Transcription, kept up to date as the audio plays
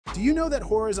Do you know that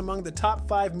horror is among the top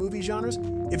 5 movie genres?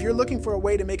 If you're looking for a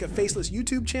way to make a faceless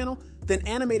YouTube channel, then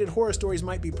animated horror stories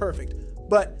might be perfect.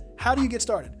 But how do you get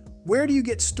started? Where do you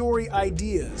get story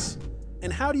ideas?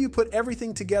 And how do you put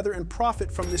everything together and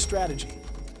profit from this strategy?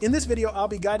 In this video, I'll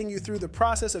be guiding you through the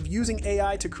process of using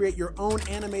AI to create your own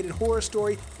animated horror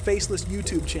story faceless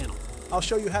YouTube channel. I'll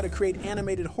show you how to create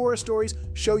animated horror stories,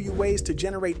 show you ways to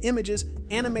generate images,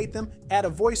 animate them, add a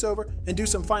voiceover, and do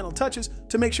some final touches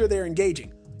to make sure they're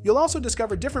engaging. You'll also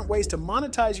discover different ways to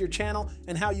monetize your channel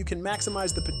and how you can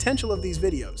maximize the potential of these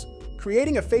videos.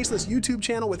 Creating a faceless YouTube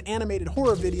channel with animated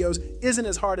horror videos isn't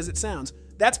as hard as it sounds.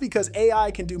 That's because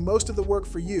AI can do most of the work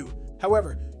for you.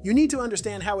 However, you need to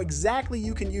understand how exactly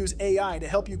you can use AI to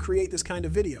help you create this kind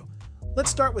of video. Let's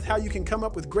start with how you can come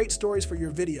up with great stories for your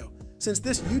video. Since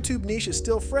this YouTube niche is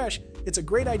still fresh, it's a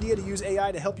great idea to use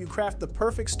AI to help you craft the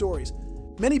perfect stories.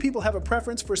 Many people have a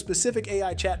preference for specific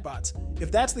AI chatbots.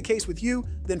 If that's the case with you,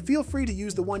 then feel free to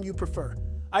use the one you prefer.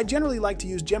 I generally like to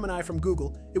use Gemini from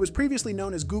Google. It was previously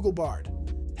known as Google Bard.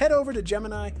 Head over to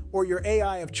Gemini or your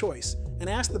AI of choice and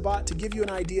ask the bot to give you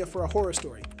an idea for a horror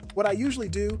story. What I usually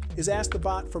do is ask the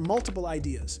bot for multiple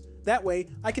ideas. That way,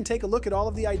 I can take a look at all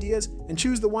of the ideas and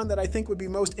choose the one that I think would be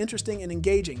most interesting and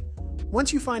engaging.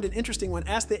 Once you find an interesting one,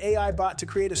 ask the AI bot to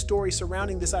create a story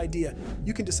surrounding this idea.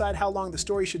 You can decide how long the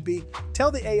story should be. Tell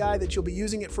the AI that you'll be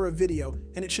using it for a video,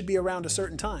 and it should be around a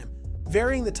certain time.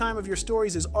 Varying the time of your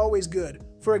stories is always good.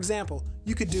 For example,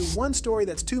 you could do one story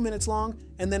that's 2 minutes long,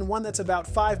 and then one that's about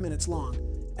 5 minutes long.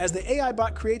 As the AI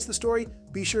bot creates the story,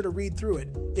 be sure to read through it.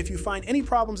 If you find any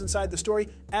problems inside the story,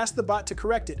 ask the bot to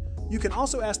correct it. You can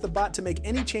also ask the bot to make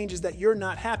any changes that you're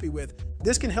not happy with.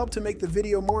 This can help to make the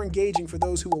video more engaging for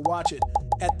those who will watch it.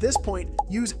 At this point,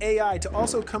 use AI to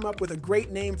also come up with a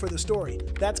great name for the story.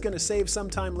 That's going to save some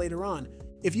time later on.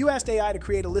 If you asked AI to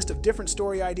create a list of different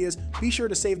story ideas, be sure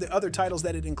to save the other titles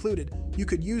that it included. You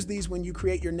could use these when you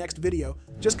create your next video.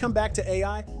 Just come back to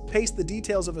AI, paste the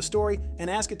details of a story, and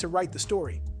ask it to write the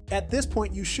story. At this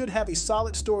point, you should have a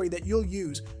solid story that you'll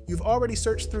use. You've already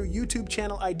searched through YouTube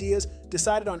channel ideas,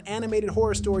 decided on animated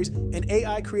horror stories, and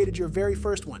AI created your very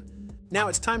first one. Now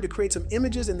it's time to create some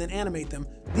images and then animate them.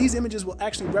 These images will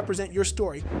actually represent your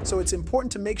story, so it's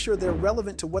important to make sure they're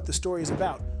relevant to what the story is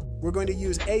about. We're going to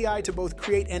use AI to both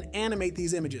create and animate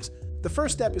these images. The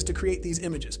first step is to create these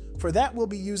images. For that, we'll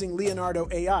be using Leonardo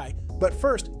AI. But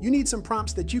first, you need some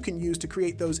prompts that you can use to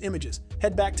create those images.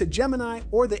 Head back to Gemini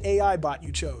or the AI bot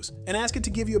you chose and ask it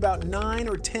to give you about 9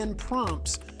 or 10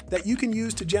 prompts that you can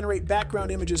use to generate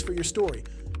background images for your story.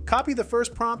 Copy the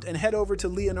first prompt and head over to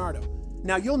Leonardo.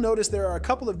 Now you'll notice there are a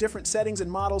couple of different settings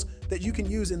and models that you can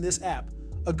use in this app.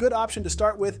 A good option to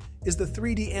start with is the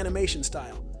 3D animation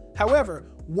style. However,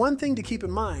 one thing to keep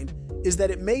in mind is that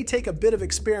it may take a bit of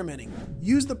experimenting.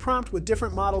 Use the prompt with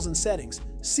different models and settings.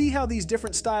 See how these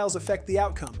different styles affect the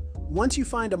outcome. Once you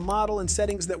find a model and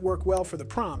settings that work well for the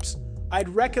prompts, I'd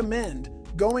recommend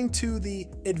going to the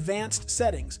advanced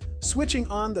settings, switching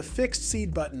on the fixed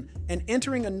seed button, and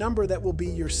entering a number that will be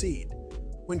your seed.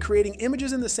 When creating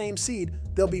images in the same seed,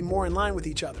 they'll be more in line with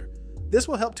each other. This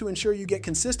will help to ensure you get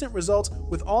consistent results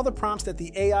with all the prompts that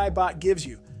the AI bot gives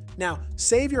you. Now,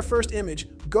 save your first image,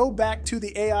 go back to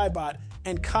the AI bot,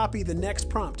 and copy the next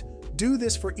prompt. Do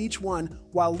this for each one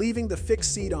while leaving the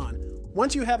fixed seed on.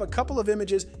 Once you have a couple of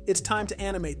images, it's time to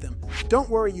animate them. Don't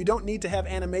worry, you don't need to have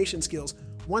animation skills.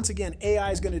 Once again,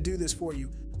 AI is going to do this for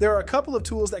you. There are a couple of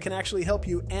tools that can actually help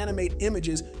you animate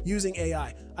images using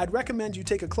AI. I'd recommend you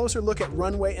take a closer look at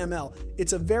Runway ML.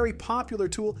 It's a very popular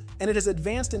tool, and it has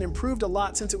advanced and improved a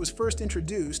lot since it was first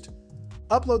introduced.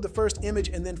 Upload the first image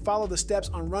and then follow the steps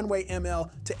on Runway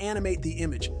ML to animate the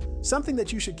image. Something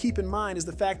that you should keep in mind is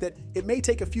the fact that it may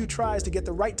take a few tries to get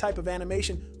the right type of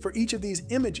animation for each of these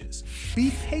images.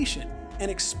 Be patient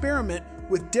and experiment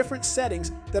with different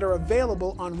settings that are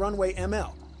available on Runway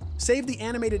ML. Save the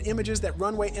animated images that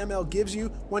Runway ML gives you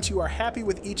once you are happy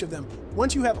with each of them.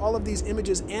 Once you have all of these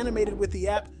images animated with the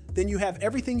app, then you have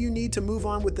everything you need to move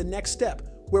on with the next step,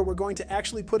 where we're going to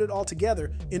actually put it all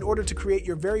together in order to create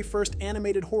your very first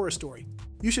animated horror story.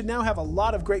 You should now have a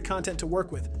lot of great content to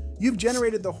work with. You've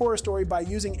generated the horror story by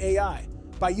using AI.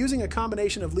 By using a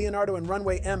combination of Leonardo and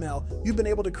Runway ML, you've been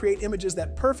able to create images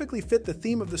that perfectly fit the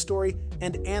theme of the story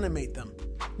and animate them.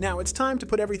 Now it's time to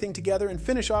put everything together and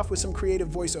finish off with some creative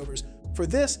voiceovers. For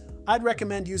this, I'd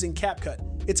recommend using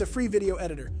CapCut. It's a free video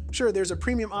editor. Sure, there's a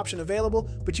premium option available,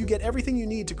 but you get everything you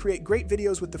need to create great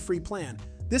videos with the free plan.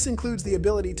 This includes the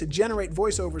ability to generate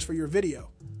voiceovers for your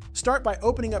video. Start by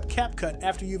opening up CapCut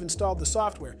after you've installed the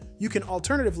software. You can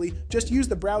alternatively just use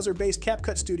the browser-based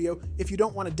CapCut Studio if you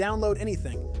don't want to download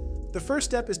anything. The first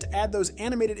step is to add those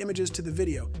animated images to the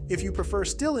video. If you prefer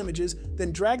still images,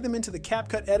 then drag them into the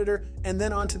CapCut editor and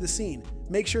then onto the scene.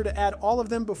 Make sure to add all of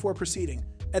them before proceeding.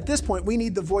 At this point, we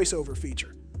need the voiceover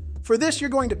feature. For this, you're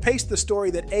going to paste the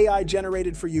story that AI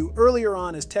generated for you earlier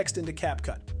on as text into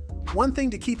CapCut. One thing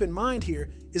to keep in mind here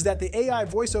is that the AI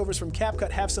voiceovers from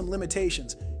CapCut have some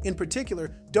limitations. In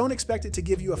particular, don't expect it to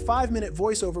give you a 5-minute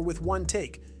voiceover with one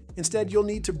take. Instead, you'll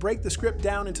need to break the script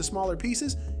down into smaller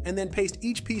pieces and then paste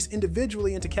each piece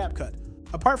individually into CapCut.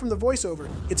 Apart from the voiceover,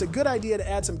 it's a good idea to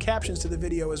add some captions to the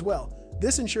video as well.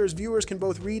 This ensures viewers can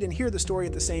both read and hear the story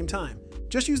at the same time.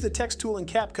 Just use the text tool in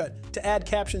CapCut to add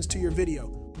captions to your video.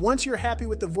 Once you're happy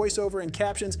with the voiceover and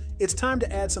captions, it's time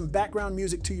to add some background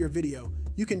music to your video.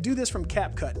 You can do this from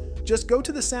CapCut. Just go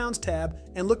to the Sounds tab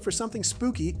and look for something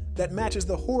spooky that matches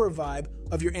the horror vibe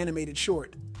of your animated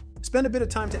short. Spend a bit of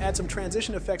time to add some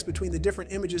transition effects between the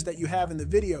different images that you have in the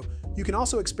video. You can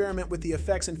also experiment with the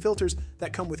effects and filters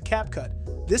that come with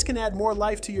CapCut. This can add more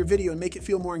life to your video and make it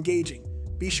feel more engaging.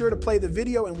 Be sure to play the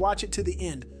video and watch it to the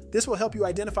end. This will help you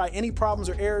identify any problems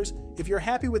or errors. If you're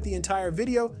happy with the entire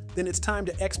video, then it's time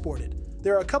to export it.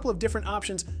 There are a couple of different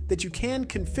options that you can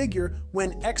configure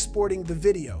when exporting the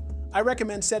video. I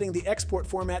recommend setting the export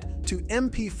format to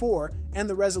MP4 and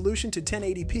the resolution to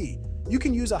 1080p. You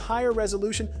can use a higher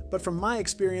resolution, but from my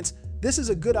experience, this is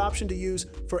a good option to use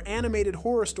for animated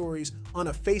horror stories on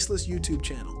a faceless YouTube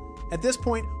channel. At this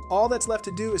point, all that's left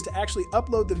to do is to actually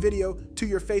upload the video to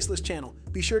your faceless channel.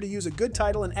 Be sure to use a good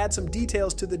title and add some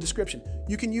details to the description.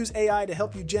 You can use AI to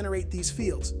help you generate these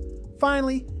fields.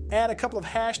 Finally, add a couple of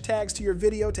hashtags to your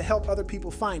video to help other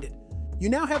people find it. You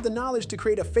now have the knowledge to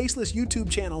create a faceless YouTube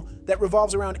channel that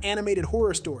revolves around animated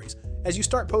horror stories. As you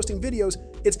start posting videos,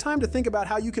 it's time to think about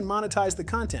how you can monetize the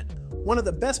content. One of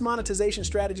the best monetization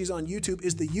strategies on YouTube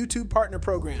is the YouTube Partner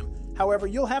Program. However,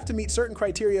 you'll have to meet certain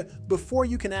criteria before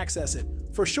you can access it.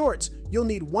 For shorts, you'll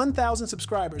need 1,000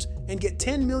 subscribers and get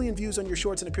 10 million views on your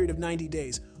shorts in a period of 90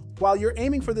 days. While you're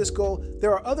aiming for this goal,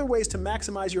 there are other ways to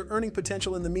maximize your earning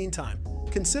potential in the meantime.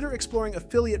 Consider exploring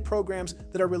affiliate programs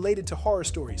that are related to horror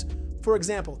stories. For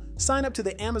example, sign up to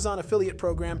the Amazon affiliate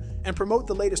program and promote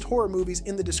the latest horror movies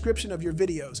in the description of your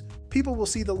videos. People will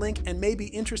see the link and may be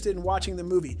interested in watching the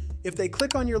movie. If they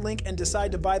click on your link and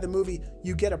decide to buy the movie,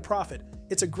 you get a profit.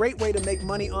 It's a great way to make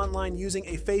money online using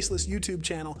a faceless YouTube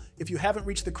channel if you haven't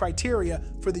reached the criteria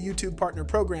for the YouTube Partner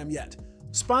Program yet.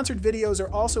 Sponsored videos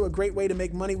are also a great way to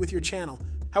make money with your channel.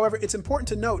 However, it's important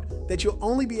to note that you'll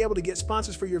only be able to get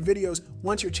sponsors for your videos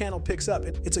once your channel picks up.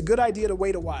 It's a good idea to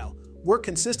wait a while. Work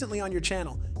consistently on your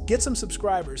channel, get some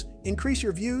subscribers, increase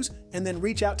your views, and then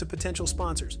reach out to potential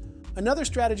sponsors. Another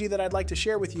strategy that I'd like to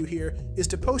share with you here is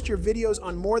to post your videos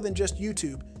on more than just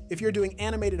YouTube. If you're doing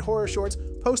animated horror shorts,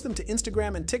 post them to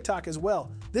Instagram and TikTok as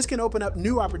well. This can open up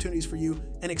new opportunities for you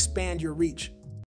and expand your reach.